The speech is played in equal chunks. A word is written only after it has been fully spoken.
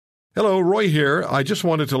Hello, Roy here. I just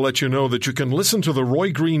wanted to let you know that you can listen to The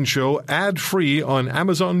Roy Green Show ad-free on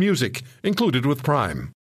Amazon Music, included with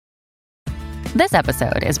Prime. This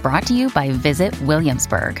episode is brought to you by Visit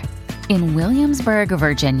Williamsburg. In Williamsburg,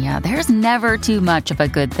 Virginia, there's never too much of a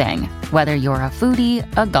good thing. Whether you're a foodie,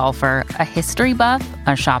 a golfer, a history buff,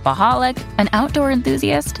 a shopaholic, an outdoor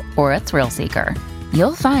enthusiast, or a thrill seeker,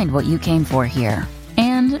 you'll find what you came for here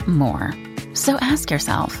and more. So ask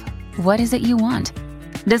yourself, what is it you want?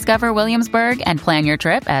 Discover Williamsburg and plan your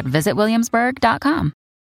trip at visitwilliamsburg.com.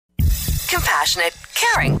 Compassionate,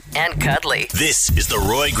 caring, and cuddly. This is The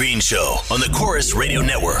Roy Green Show on the Chorus Radio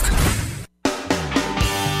Network.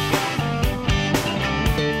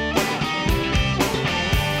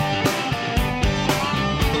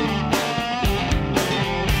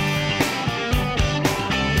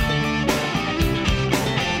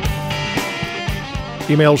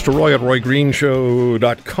 Emails to Roy at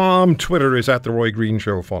roygreenshow.com. Twitter is at The Roy Green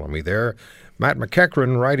Show. Follow me there. Matt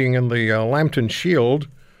McEachran, writing in the Lambton Shield,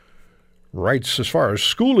 writes, as far as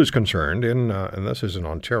school is concerned, and this is in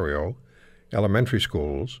Ontario, elementary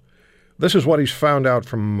schools, this is what he's found out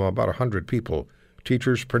from about 100 people,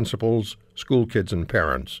 teachers, principals, school kids, and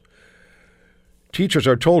parents. Teachers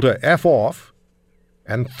are told to F off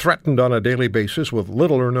and threatened on a daily basis with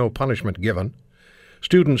little or no punishment given.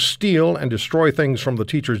 Students steal and destroy things from the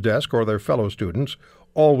teacher's desk or their fellow students,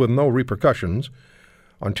 all with no repercussions.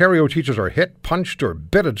 Ontario teachers are hit, punched, or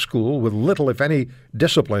bit at school with little, if any,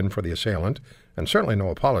 discipline for the assailant, and certainly no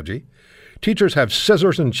apology. Teachers have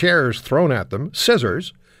scissors and chairs thrown at them.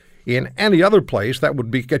 Scissors. In any other place, that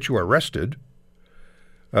would get you arrested.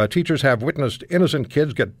 Teachers have witnessed innocent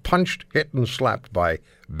kids get punched, hit, and slapped by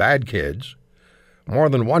bad kids. More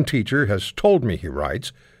than one teacher has told me, he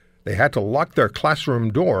writes, they had to lock their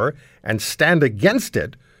classroom door and stand against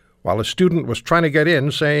it while a student was trying to get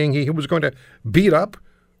in, saying he was going to beat up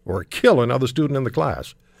or kill another student in the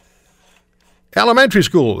class. Elementary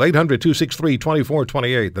school,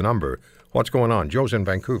 800-263-2428, the number. What's going on? Joe's in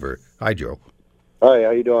Vancouver. Hi, Joe. Hi,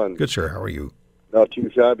 how you doing? Good, sir. How are you? Not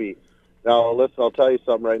too shabby. Now, listen, I'll tell you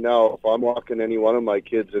something right now. If I'm walking any one of my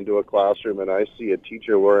kids into a classroom and I see a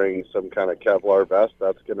teacher wearing some kind of Kevlar vest,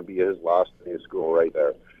 that's going to be his last day of school right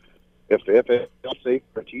there. If it's not safe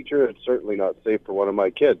for a teacher, it's certainly not safe for one of my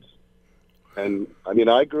kids. And, I mean,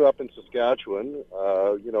 I grew up in Saskatchewan.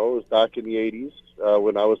 It was back in the 80s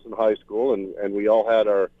when I was in high school, and we all had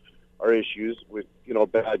our issues with,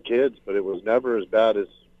 bad kids, but it was never as bad as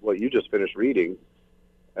what you just finished reading.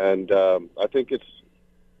 And I think it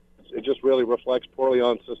just really reflects poorly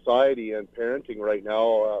on society and parenting right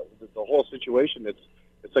now. The whole situation,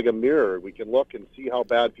 it's like a mirror. We can look and see how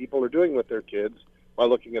bad people are doing with their kids by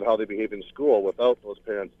looking at how they behave in school without those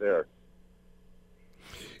parents there.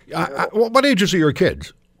 What ages are your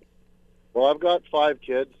kids? Well, I've got 5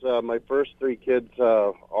 kids. My first 3 kids,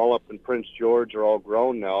 all up in Prince George, are all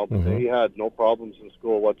grown now, but they had no problems in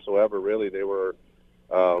school whatsoever, really. They were,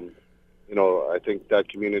 I think that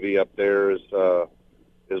community up there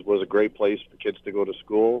was a great place for kids to go to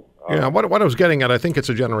school. What I was getting at, I think it's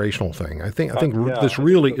a generational thing. I think this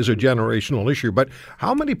really is a generational issue. But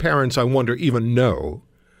how many parents, I wonder, even know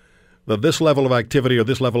that this level of activity or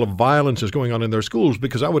this level of violence is going on in their schools?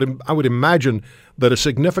 Because I would imagine that a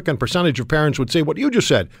significant percentage of parents would say what you just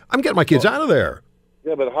said. I'm getting my kids out of there.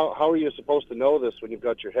 Yeah, but how are you supposed to know this when you've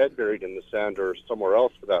got your head buried in the sand or somewhere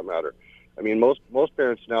else, for that matter? I mean, most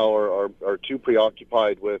parents now are too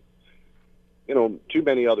preoccupied with too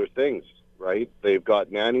many other things, right? They've got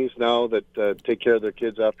nannies now that take care of their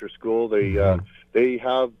kids after school. They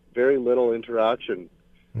have very little interaction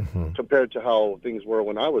compared to how things were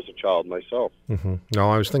when I was a child myself. No,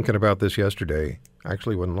 I was thinking about this yesterday,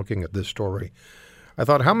 actually, when looking at this story. I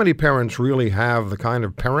thought, how many parents really have the kind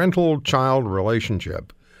of parental-child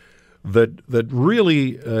relationship that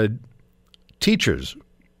really teaches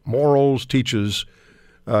morals, teaches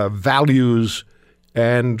values,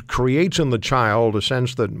 and creates in the child a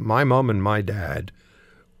sense that my mom and my dad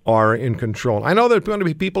are in control. I know there are going to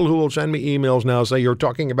be people who will send me emails now say, you're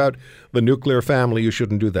talking about the nuclear family. You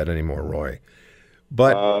shouldn't do that anymore, Roy.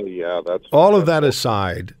 But all of that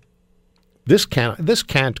aside, this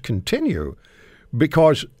can't continue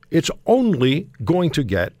because it's only going to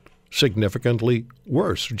get significantly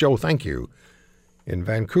worse. Joe, thank you. In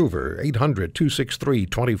Vancouver,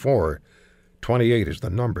 800-263-2428 is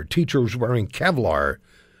the number. Teachers wearing Kevlar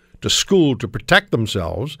to school to protect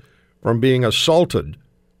themselves from being assaulted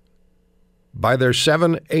by their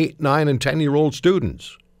 7, 8, 9, and 10-year-old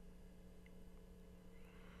students.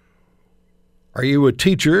 Are you a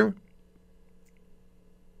teacher?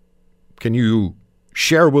 Can you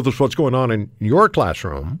share with us what's going on in your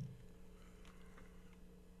classroom?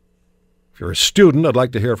 you're a student, I'd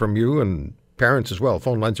like to hear from you, and parents as well.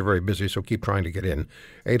 Phone lines are very busy, so keep trying to get in.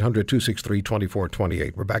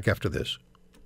 800-263-2428. We're back after this.